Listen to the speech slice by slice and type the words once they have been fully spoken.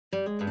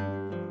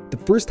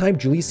first time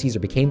Julius Caesar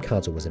became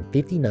consul was in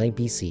 59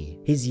 BC.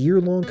 His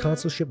year-long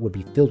consulship would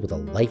be filled with a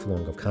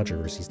lifelong of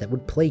controversies that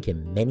would plague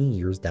him many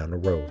years down the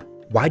road.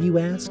 Why do you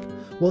ask?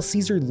 Well,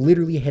 Caesar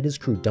literally had his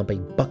crew dump a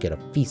bucket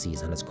of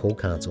feces on his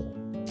co-consul.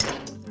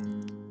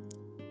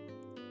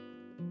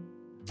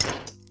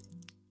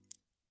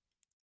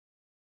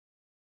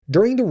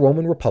 During the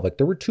Roman Republic,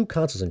 there were two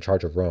consuls in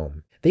charge of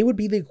Rome. They would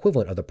be the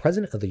equivalent of the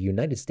President of the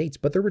United States,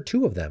 but there were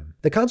two of them.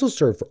 The consuls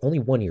served for only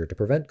 1 year to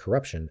prevent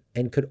corruption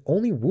and could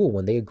only rule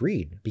when they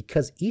agreed,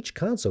 because each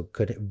consul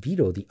could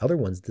veto the other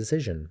one's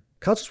decision.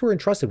 Consuls were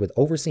entrusted with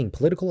overseeing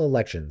political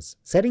elections,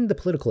 setting the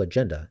political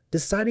agenda,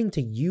 deciding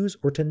to use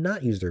or to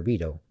not use their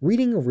veto,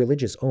 reading of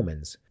religious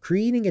omens,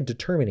 creating and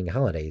determining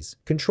holidays,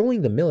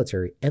 controlling the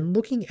military, and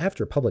looking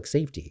after public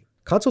safety.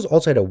 Consuls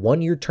also had a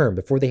 1-year term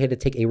before they had to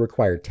take a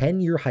required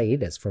 10-year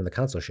hiatus from the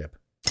consulship.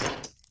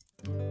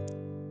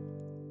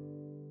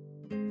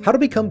 How to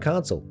become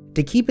consul?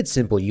 To keep it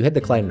simple, you had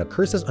to climb the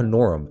cursus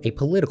honorum, a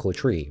political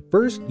tree.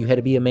 First, you had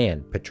to be a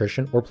man,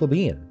 patrician, or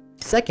plebeian.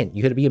 Second,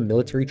 you had to be a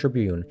military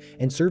tribune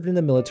and served in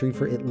the military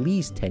for at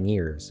least 10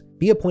 years.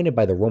 Be appointed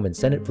by the Roman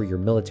Senate for your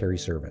military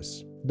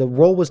service. The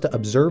role was to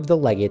observe the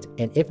legate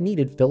and, if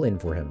needed, fill in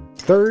for him.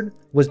 Third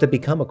was to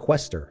become a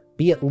quaestor.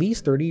 Be at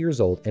least 30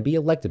 years old and be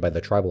elected by the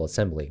tribal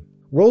assembly.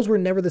 Roles were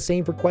never the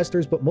same for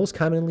quaestors, but most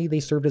commonly they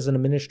served as an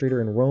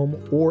administrator in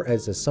Rome or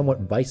as a somewhat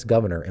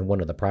vice-governor in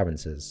one of the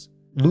provinces.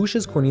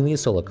 Lucius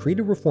Cornelius Sulla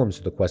created reforms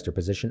to the quaestor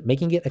position,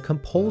 making it a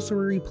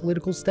compulsory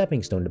political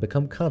stepping stone to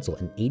become consul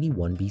in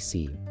 81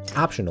 BC.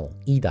 Optional,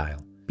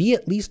 edile. Be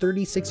at least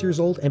 36 years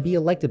old and be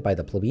elected by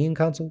the plebeian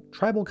consul,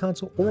 tribal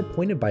consul, or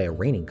appointed by a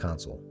reigning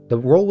consul. The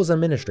role was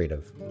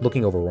administrative,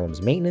 looking over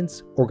Rome's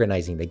maintenance,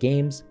 organizing the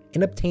games,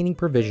 and obtaining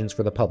provisions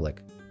for the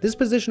public. This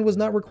position was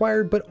not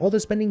required, but all the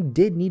spending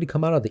did need to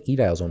come out of the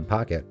edile's own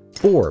pocket.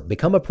 4.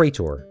 Become a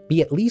praetor.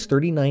 Be at least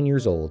 39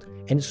 years old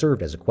and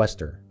served as a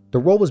quaestor. The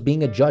role was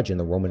being a judge in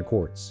the Roman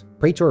courts.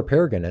 Praetor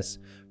Peregrinus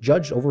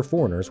judged over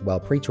foreigners, while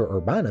Praetor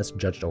Urbanus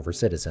judged over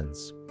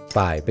citizens.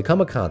 5.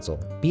 Become a consul.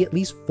 Be at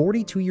least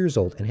 42 years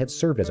old and have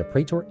served as a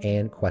praetor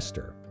and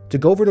quaestor. To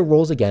go over the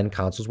roles again,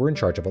 consuls were in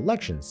charge of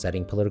elections,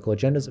 setting political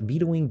agendas,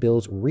 vetoing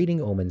bills,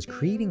 reading omens,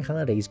 creating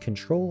holidays,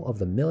 control of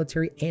the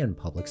military, and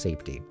public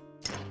safety.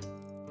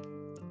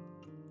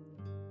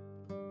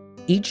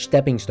 Each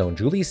stepping stone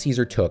Julius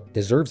Caesar took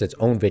deserves its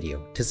own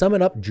video. To sum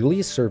it up,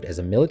 Julius served as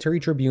a military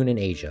tribune in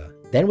Asia,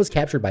 then was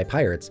captured by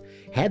pirates,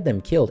 had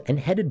them killed, and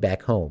headed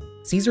back home.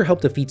 Caesar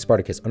helped defeat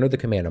Spartacus under the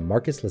command of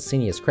Marcus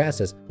Licinius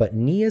Crassus, but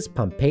Gnaeus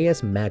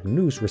Pompeius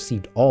Magnus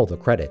received all the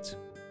credit.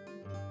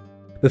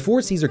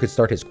 Before Caesar could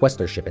start his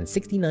quaestorship in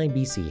 69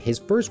 BC, his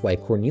first wife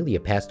Cornelia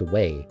passed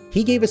away.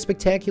 He gave a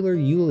spectacular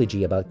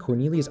eulogy about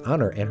Cornelia's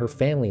honor and her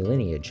family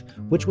lineage,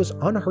 which was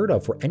unheard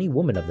of for any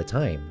woman of the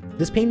time.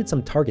 This painted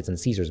some targets on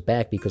Caesar's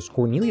back because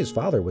Cornelia's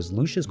father was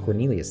Lucius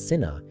Cornelius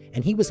Cinna,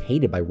 and he was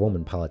hated by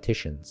Roman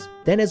politicians.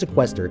 Then as a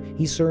quaestor,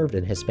 he served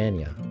in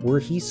Hispania,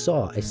 where he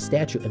saw a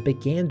statue and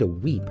began to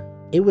weep.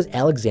 It was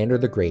Alexander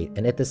the Great,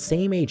 and at the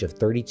same age of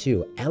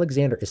 32,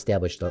 Alexander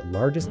established the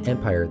largest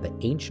empire the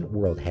ancient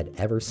world had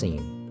ever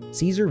seen.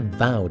 Caesar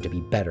vowed to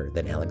be better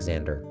than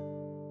Alexander.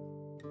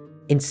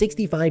 In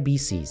 65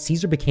 BC,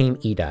 Caesar became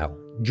aedile.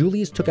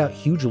 Julius took out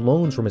huge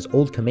loans from his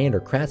old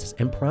commander Crassus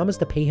and promised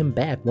to pay him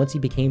back once he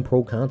became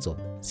proconsul.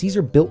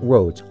 Caesar built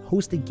roads,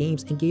 hosted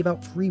games, and gave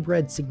out free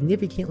bread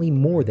significantly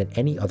more than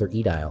any other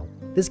aedile.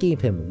 This gave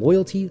him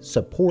loyalty,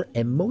 support,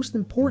 and most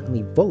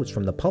importantly, votes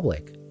from the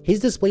public. His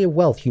display of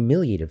wealth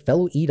humiliated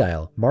fellow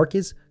aedile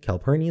Marcus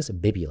Calpurnius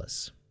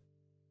Bibulus.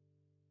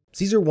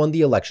 Caesar won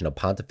the election of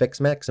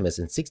Pontifex Maximus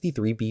in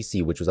 63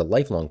 BC, which was a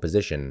lifelong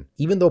position.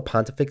 Even though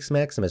Pontifex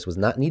Maximus was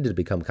not needed to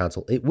become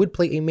consul, it would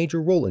play a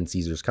major role in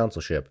Caesar's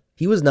consulship.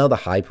 He was now the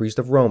high priest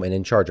of Rome and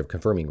in charge of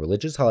confirming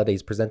religious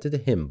holidays presented to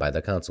him by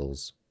the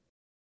consuls.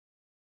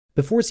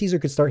 Before Caesar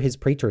could start his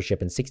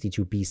praetorship in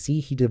 62 BC,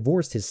 he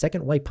divorced his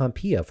second wife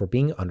Pompeia for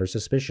being under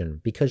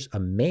suspicion, because a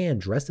man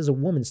dressed as a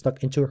woman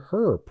stuck into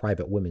her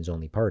private women's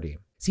only party.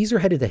 Caesar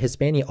headed to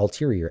Hispania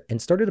Ulterior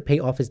and started to pay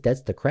off his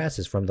debts to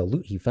Crassus from the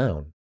loot he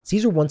found.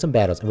 Caesar won some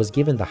battles and was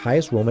given the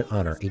highest Roman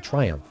honor, a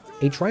triumph.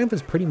 A triumph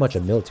is pretty much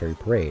a military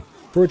parade.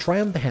 For a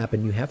triumph to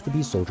happen, you have to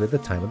be a soldier at the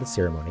time of the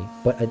ceremony,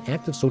 but an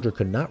active soldier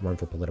could not run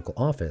for political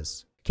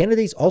office.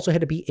 Candidates also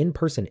had to be in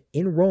person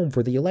in Rome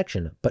for the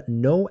election, but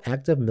no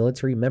active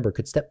military member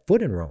could step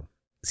foot in Rome.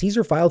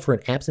 Caesar filed for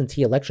an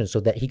absentee election so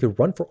that he could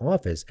run for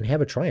office and have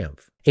a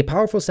triumph. A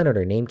powerful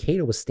senator named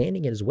Cato was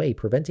standing in his way,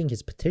 preventing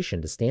his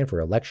petition to stand for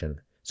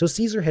election. So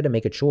Caesar had to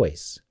make a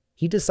choice.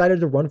 He decided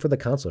to run for the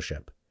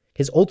consulship.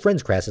 His old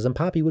friends Crassus and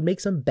Pompey would make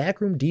some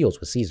backroom deals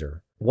with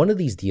Caesar. One of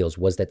these deals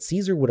was that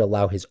Caesar would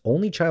allow his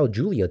only child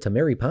Julia to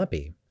marry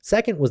Pompey.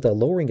 Second was the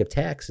lowering of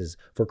taxes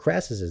for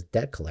Crassus's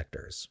debt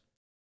collectors.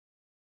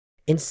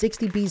 In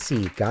 60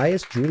 BC,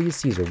 Gaius Julius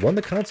Caesar won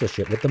the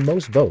consulship with the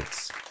most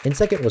votes. In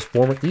second was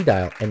former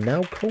aedile and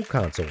now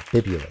co-consul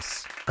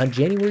Bibulus. On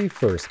January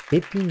 1st,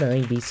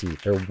 59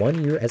 BC, their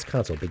 1 year as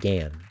consul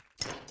began.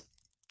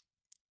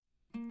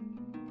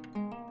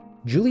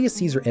 Julius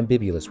Caesar and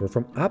Bibulus were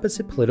from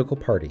opposite political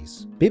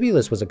parties.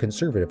 Bibulus was a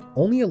conservative,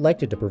 only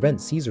elected to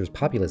prevent Caesar's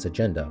populist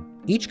agenda.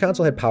 Each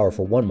consul had power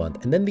for 1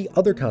 month, and then the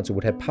other consul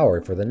would have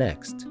power for the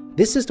next.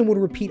 This system would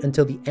repeat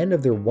until the end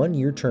of their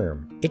 1-year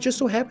term. It just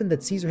so happened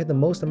that Caesar had the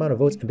most amount of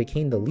votes and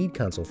became the lead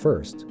consul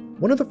first.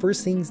 One of the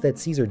first things that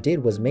Caesar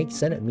did was make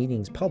Senate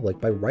meetings public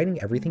by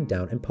writing everything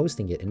down and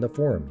posting it in the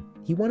forum.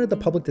 He wanted the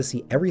public to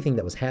see everything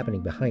that was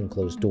happening behind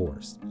closed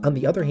doors. On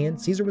the other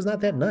hand, Caesar was not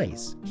that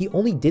nice. He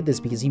only did this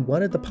because he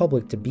wanted the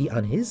public to be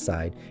on his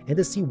side and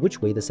to see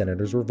which way the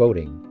senators were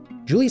voting.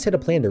 Julius had a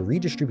plan to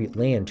redistribute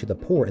land to the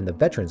poor and the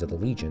veterans of the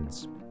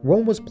legions.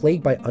 Rome was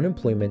plagued by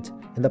unemployment,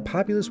 and the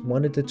populace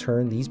wanted to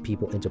turn these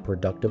people into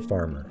productive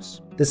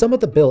farmers. To sum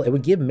up the bill, it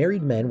would give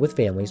married men with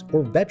families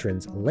or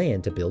veterans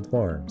land to build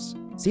farms.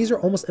 Caesar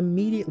almost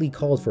immediately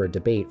called for a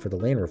debate for the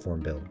land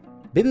reform bill.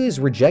 Bibulus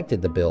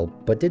rejected the bill,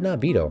 but did not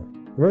veto.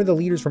 Remember the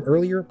leaders from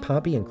earlier,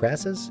 Pompey and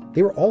Crassus?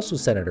 They were also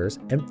senators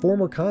and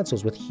former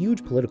consuls with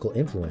huge political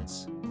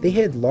influence. They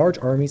had large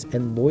armies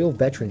and loyal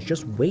veterans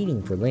just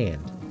waiting for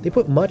land. They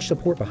put much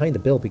support behind the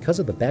bill because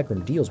of the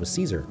backroom deals with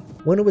Caesar.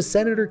 When it was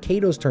Senator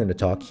Cato's turn to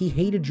talk, he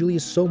hated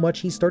Julius so much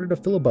he started a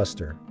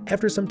filibuster.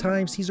 After some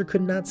time, Caesar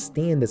could not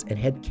stand this and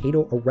had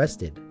Cato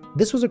arrested.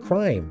 This was a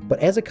crime, but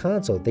as a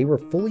consul, they were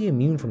fully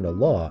immune from the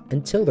law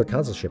until their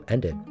consulship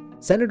ended.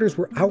 Senators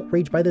were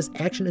outraged by this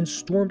action and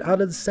stormed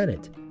out of the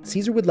Senate.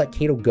 Caesar would let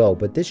Cato go,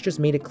 but this just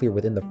made it clear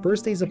within the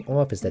first days of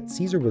office that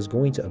Caesar was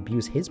going to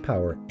abuse his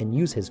power and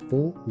use his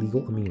full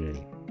legal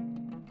immunity.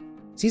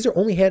 Caesar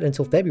only had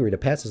until February to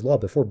pass his law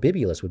before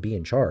Bibulus would be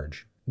in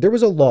charge. There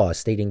was a law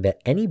stating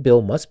that any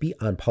bill must be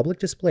on public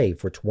display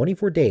for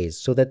 24 days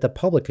so that the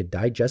public could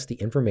digest the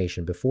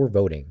information before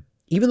voting.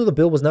 Even though the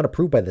bill was not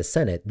approved by the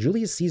Senate,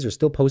 Julius Caesar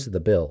still posted the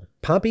bill.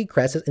 Pompey,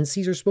 Crassus, and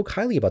Caesar spoke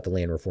highly about the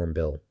land reform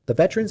bill. The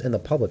veterans and the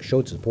public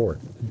showed support.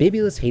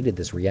 Bibulus hated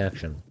this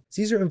reaction.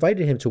 Caesar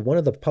invited him to one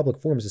of the public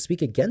forums to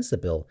speak against the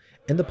bill,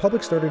 and the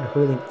public started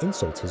hurling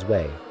insults his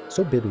way,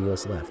 so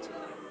Bibulus left.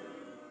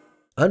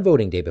 On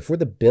voting day, before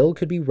the bill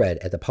could be read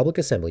at the public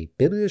assembly,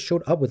 Bibulus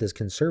showed up with his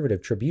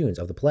conservative tribunes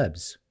of the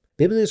plebs.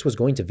 Bibulus was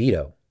going to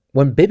veto.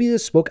 When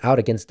Bibulus spoke out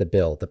against the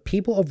bill, the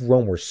people of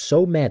Rome were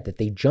so mad that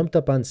they jumped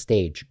up on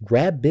stage,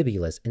 grabbed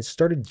Bibulus, and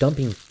started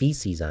dumping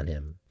feces on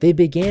him. They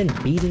began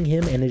beating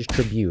him and his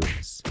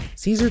tribunes.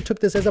 Caesar took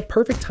this as a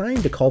perfect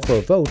time to call for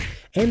a vote,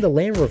 and the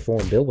land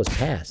reform bill was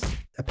passed.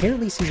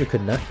 Apparently, Caesar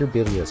could not hear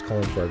Bibulus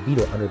calling for a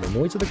veto under the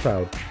noise of the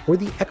crowd or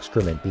the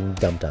excrement being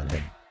dumped on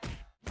him.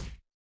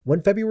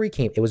 When February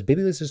came, it was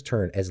Bibulus'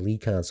 turn as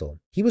lead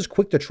consul. He was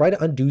quick to try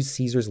to undo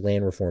Caesar's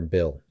land reform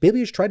bill.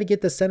 Bibulus tried to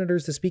get the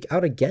senators to speak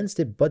out against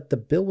it, but the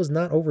bill was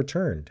not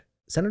overturned.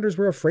 Senators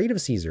were afraid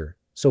of Caesar,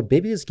 so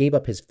Bibulus gave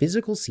up his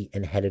physical seat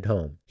and headed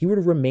home. He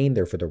would remain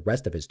there for the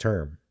rest of his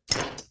term.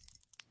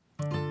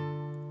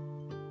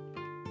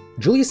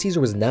 Julius Caesar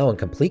was now in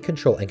complete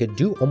control and could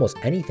do almost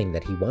anything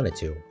that he wanted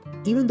to.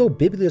 Even though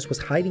Bibulus was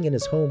hiding in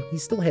his home, he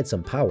still had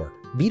some power.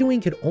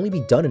 Vetoing could only be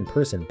done in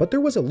person, but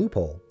there was a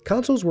loophole.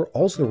 Consuls were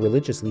also the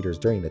religious leaders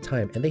during the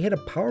time, and they had a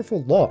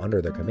powerful law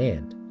under their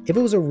command. If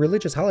it was a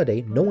religious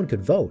holiday, no one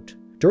could vote.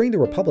 During the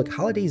Republic,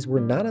 holidays were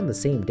not on the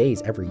same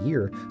days every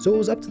year, so it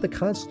was up to the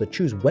consul to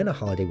choose when a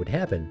holiday would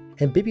happen,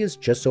 and Bibulus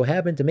just so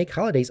happened to make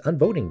holidays on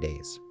voting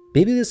days.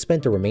 Bibulus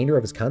spent the remainder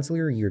of his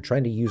consular year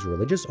trying to use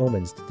religious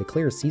omens to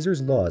declare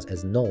Caesar's laws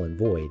as null and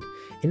void,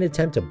 in an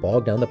attempt to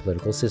bog down the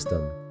political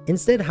system.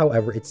 Instead,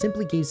 however, it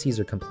simply gave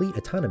Caesar complete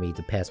autonomy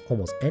to pass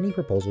almost any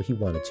proposal he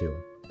wanted to.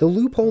 The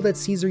loophole that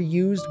Caesar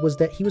used was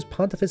that he was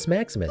Pontifex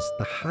Maximus,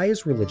 the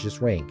highest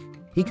religious rank.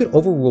 He could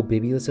overrule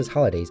Bibulus'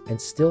 holidays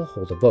and still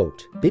hold a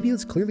vote.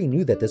 Bibulus clearly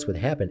knew that this would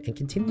happen and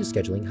continued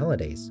scheduling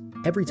holidays,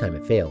 every time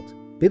it failed.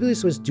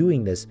 Bibulus was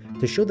doing this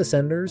to show the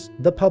senators,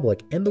 the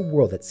public, and the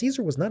world that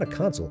Caesar was not a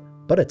consul,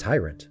 but a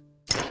tyrant.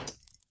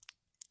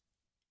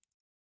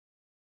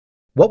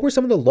 What were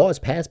some of the laws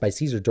passed by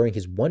Caesar during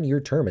his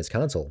 1-year term as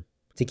consul?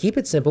 To keep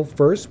it simple,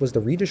 first was the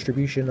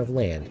redistribution of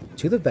land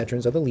to the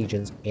veterans of the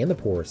legions and the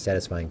poor,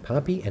 satisfying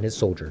Pompey and his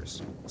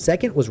soldiers.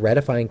 Second was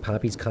ratifying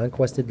Pompey's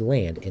conquested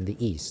land in the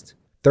east.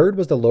 Third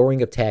was the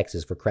lowering of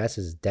taxes for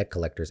Crassus' debt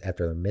collectors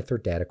after the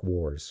Mithridatic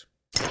Wars.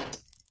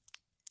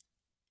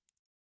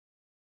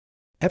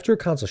 After a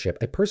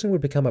consulship, a person would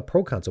become a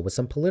proconsul with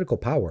some political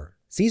power.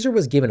 Caesar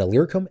was given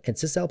Illyricum and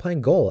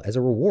Cisalpine Gaul as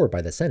a reward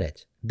by the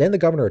Senate. Then the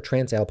governor of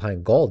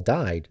Transalpine Gaul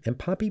died, and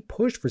Pompey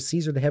pushed for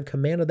Caesar to have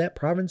command of that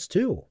province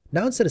too.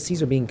 Now instead of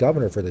Caesar being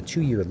governor for the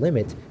 2-year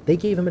limit, they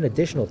gave him an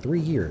additional 3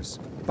 years,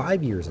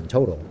 5 years in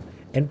total,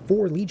 and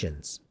 4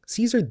 legions.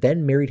 Caesar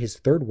then married his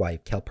third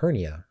wife,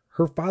 Calpurnia.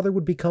 Her father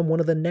would become one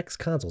of the next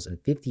consuls in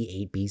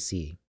 58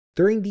 BC.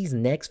 During these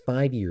next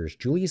 5 years,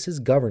 Julius's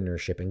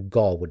governorship in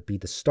Gaul would be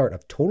the start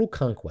of total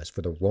conquest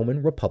for the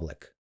Roman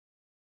Republic.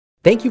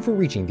 Thank you for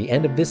reaching the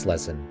end of this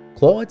lesson.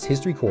 Claude's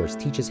history course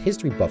teaches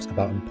history buffs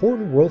about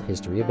important world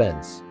history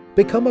events.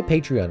 Become a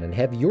Patreon and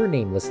have your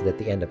name listed at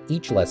the end of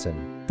each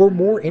lesson. For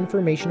more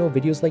informational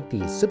videos like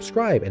these,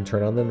 subscribe and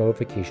turn on the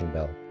notification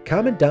bell.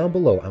 Comment down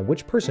below on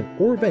which person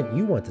or event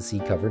you want to see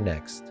covered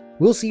next.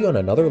 We'll see you on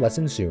another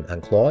lesson soon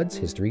on Claude's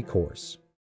history course.